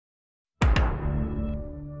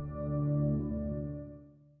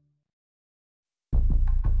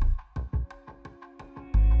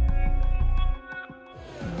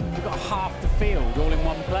field all in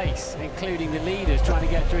one place, including the leaders trying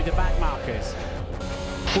to get through the back markers.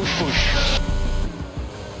 Push, push.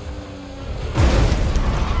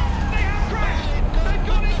 They have crashed! They've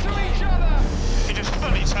gone into each other! He just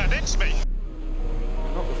fully turned into me.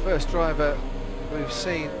 Not the first driver we've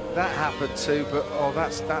seen that happen to, but oh,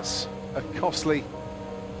 that's a costly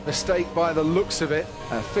mistake by the looks of it.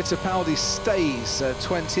 Fittipaldi stays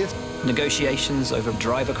 20th. Negotiations over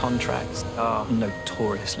driver contracts are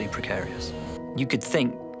notoriously precarious. You could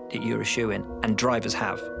think that you're a shoo-in, and drivers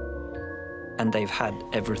have. And they've had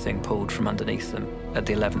everything pulled from underneath them at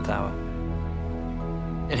the 11th hour.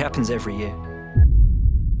 It happens every year.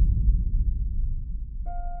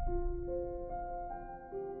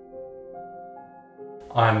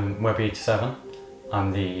 I'm Webby87.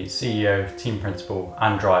 I'm the CEO, team principal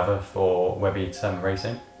and driver for Webby87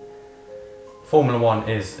 Racing. Formula One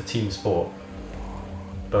is a team sport,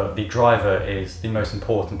 but the driver is the most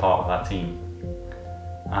important part of that team.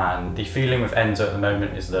 And the feeling with Enzo at the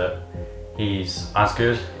moment is that he's as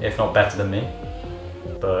good, if not better than me,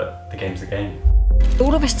 but the game's the game.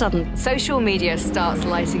 All of a sudden, social media starts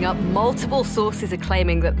lighting up. Multiple sources are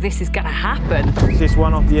claiming that this is going to happen. This is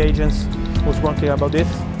one of the agents who's wondering about this,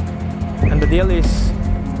 and the deal is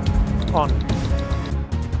on.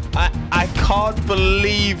 I can't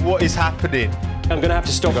believe what is happening. I'm going to have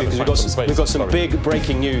to stop you because we've got some big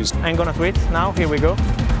breaking news. I'm gonna quit now. Here we go.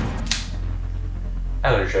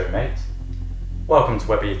 Hello, Joe mate. Welcome to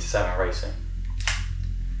Webby87 Racing.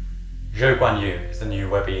 Zhou Guanyu is the new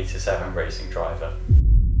Webby87 racing driver.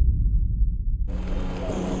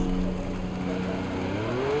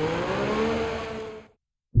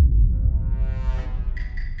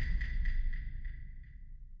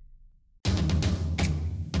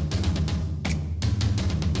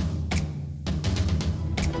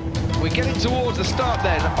 We're getting towards the start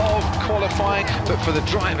then of qualifying, but for the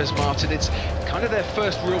drivers, Martin, it's kind of their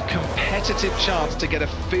first real competitive chance to get a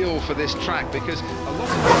feel for this track, because a lot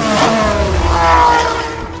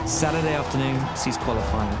of... Saturday afternoon sees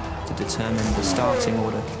qualifying to determine the starting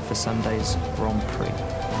order for Sunday's Grand Prix.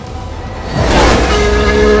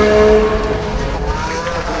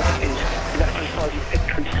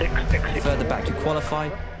 The further back you qualify,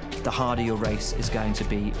 the harder your race is going to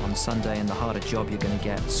be on Sunday and the harder job you're going to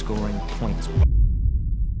get scoring points.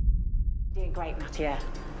 Doing great, Mattia.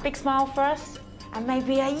 Big smile for us, and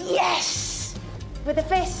maybe a yes with a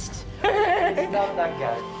fist. It's not that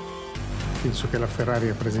good. Penso che la Ferrari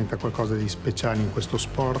rappresenta qualcosa di speciale in questo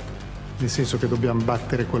sport, nel senso che dobbiamo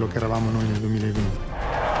battere quello che eravamo noi nel 2020.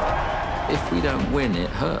 If we don't win, it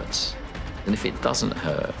hurts. And if it doesn't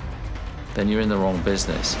hurt, then you're in the wrong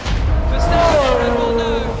business.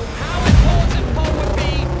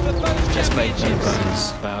 Just make no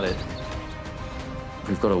bones about it.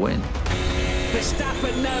 We've got to win.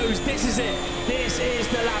 Verstappen knows this is it. This is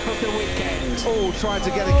the lap of the weekend. All trying to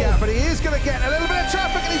get a gap, but he is going to get a little bit of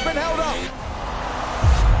traffic, and he's been held up.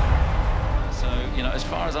 So, you know, as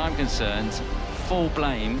far as I'm concerned, full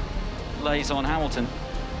blame lays on Hamilton.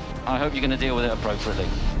 I hope you're going to deal with it appropriately.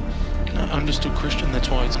 Understood, Christian. That's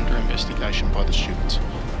why it's under investigation by the stewards.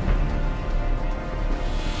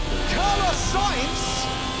 Carlos Sainz,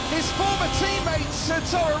 his former teammate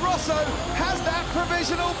Toro Rosso, has that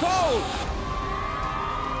provisional pole.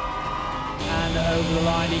 And over the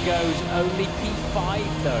line he goes, only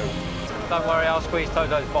P5 though. Don't worry, I'll squeeze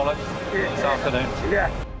Toto's bollocks this afternoon. Yeah.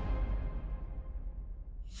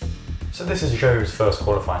 So this is Zhou's first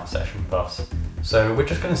qualifying session with us. So we're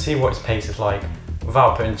just going to see what his pace is like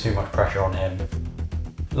without putting too much pressure on him.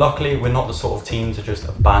 Luckily, we're not the sort of team to just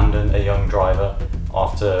abandon a young driver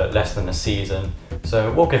after less than a season,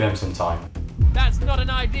 so we'll give him some time. That's not an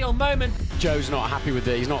ideal moment. Joe's not happy with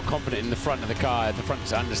it. He's not confident in the front of the car. The front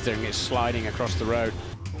understeering is sliding across the road.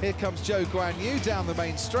 Here comes Zhou Guanyu down the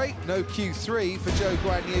main straight. No Q3 for Zhou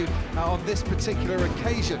Guanyu on this particular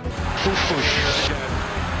occasion. Push, push. Here he is again.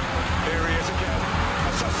 Here he is again.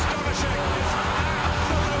 That's astonishing. It's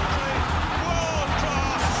absolutely world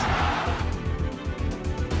class.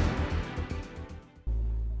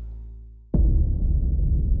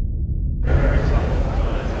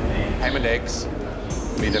 Ham and Eggs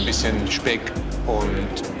mit ein bisschen Speck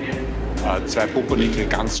und zwei Pumpernickel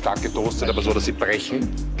ganz stark getoastet, aber so, dass sie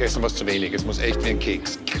brechen. Gestern war es zu wenig, es muss echt wie ein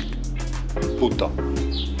Keks. Butter,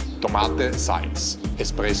 Tomate, Salz,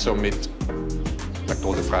 Espresso mit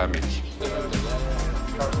laktosefreier Milch.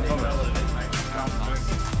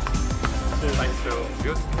 Thanks, Phil.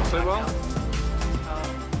 Good? So well?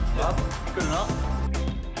 Good enough.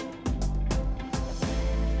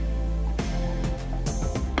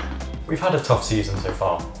 We've had a tough season so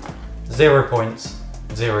far. 0 points,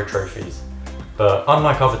 0 trophies. But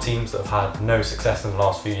unlike other teams that have had no success in the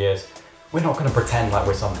last few years, we're not going to pretend like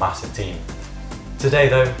we're some massive team. Today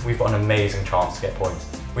though, we've got an amazing chance to get points.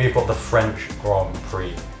 We've got the French Grand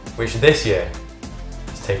Prix, which this year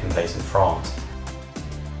is taking place in France.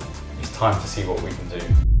 It's time to see what we can do.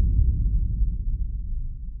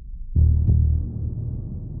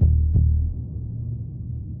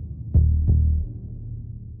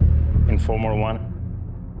 In Formula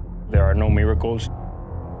One, there are no miracles.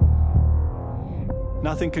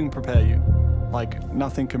 Nothing can prepare you. Like,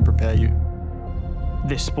 nothing can prepare you.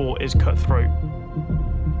 This sport is cutthroat.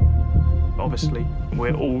 Obviously,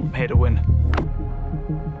 we're all here to win.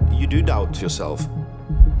 You do doubt yourself.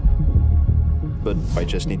 But I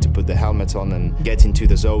just need to put the helmet on and get into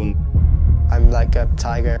the zone. I'm like a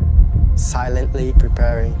tiger, silently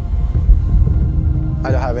preparing. I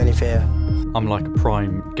don't have any fear. I'm like a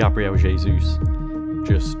prime Gabriel Jesus,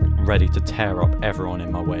 just ready to tear up everyone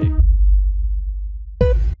in my way.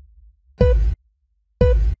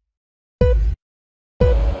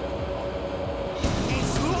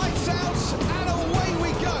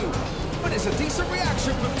 It's a decent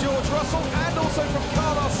reaction from George Russell and also from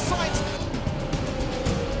Carlos Sainz.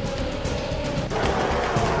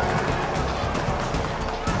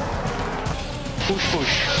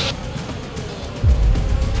 Push.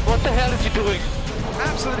 What the hell is he doing?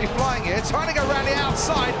 Absolutely flying here, trying to go around the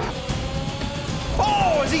outside.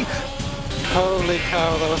 Oh, is he? Holy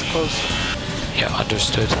cow, that was close. Yeah,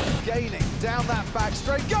 understood. Gaining down that back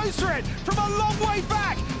straight, goes for it from a long way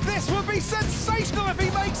back. This would be sensational if he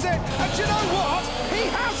makes it. And you know what? He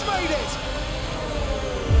has made it.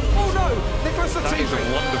 Oh no, Nicholas Latifi. That is a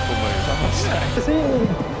wonderful move, I must say.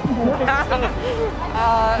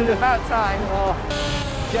 It's about time.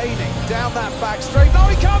 Gaining down that back straight. No,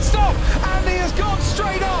 he can't stop. And he has gone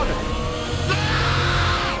straight on.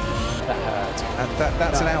 That hurt. And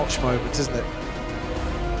that's an ouch moment, isn't it?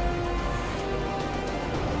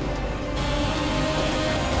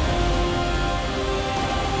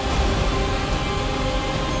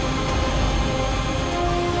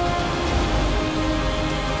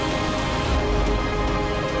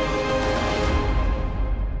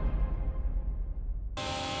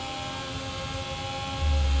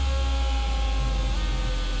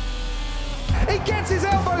 He gets his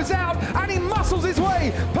elbows out and he muscles his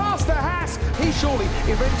way past the Haas. He surely,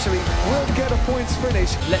 eventually, will get a points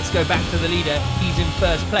finish. Let's go back to the leader. He's in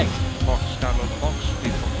first place. Box, Carlos, box.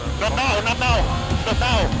 Not now.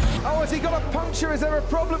 Oh, has he got a puncture? Is there a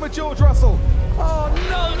problem with George Russell? Oh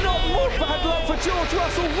no, not more bad luck for George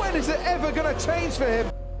Russell. When is it ever going to change for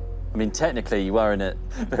him? I mean, technically, you were in it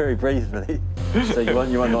very briefly. So you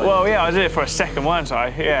were not. Well, yeah, I was in it for a second, weren't I?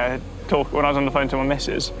 Yeah, when I was on the phone to my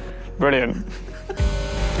missus. Brilliant.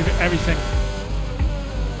 Give it everything.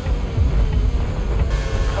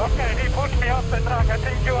 Okay, he pushed me off the track. I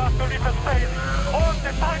think you have to leave a space. All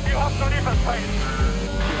the time you have to leave a space.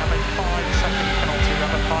 You have a 5-second penalty. You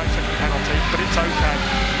have a 5-second penalty, but it's okay.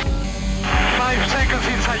 5 seconds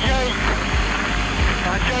is a joke.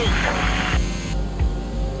 A joke.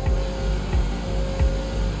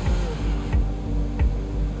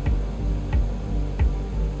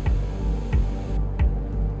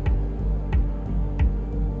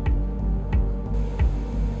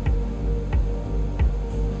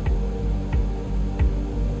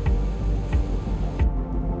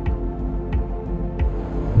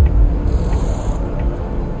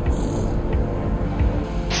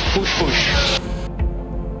 Push.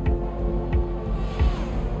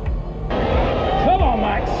 Come on,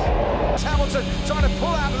 Max. Hamilton trying to pull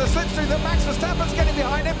out of the slipstream that Max Verstappen's getting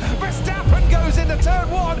behind him. Verstappen goes into turn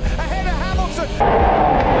 1 ahead of Hamilton. It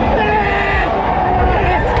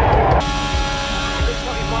looks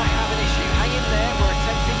like he might have an issue. Hang in there, we're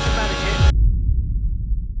attempting to manage it.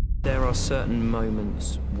 There are certain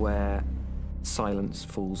moments where silence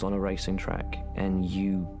falls on a racing track and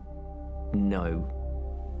you know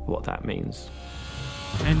what that means.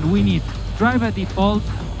 And we need driver default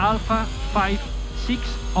Alpha 5-6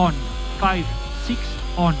 on. 5-6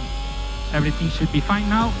 on. Everything should be fine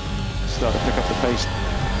now. Start to pick up the pace.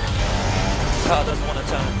 Car doesn't want to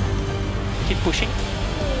turn. Keep pushing.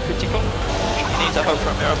 Critical. He needs a hope for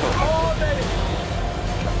a miracle.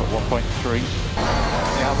 At 1.3.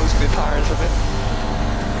 Yeah, I'm losing the tires a bit.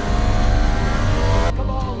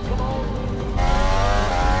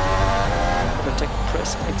 Protect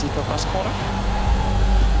press exit of last corner.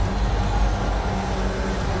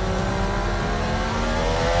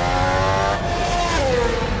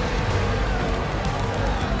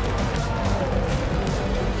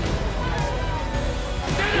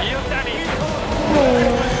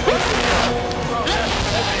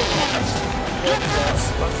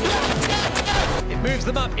 moves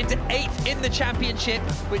them up into 8th in the championship,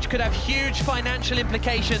 which could have huge financial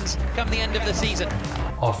implications come the end of the season.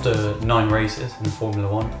 After 9 races in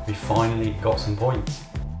Formula 1, we finally got some points.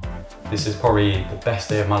 This is probably the best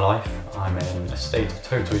day of my life. I'm in a state of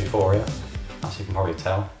total euphoria, as you can probably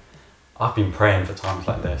tell. I've been praying for times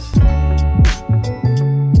like this.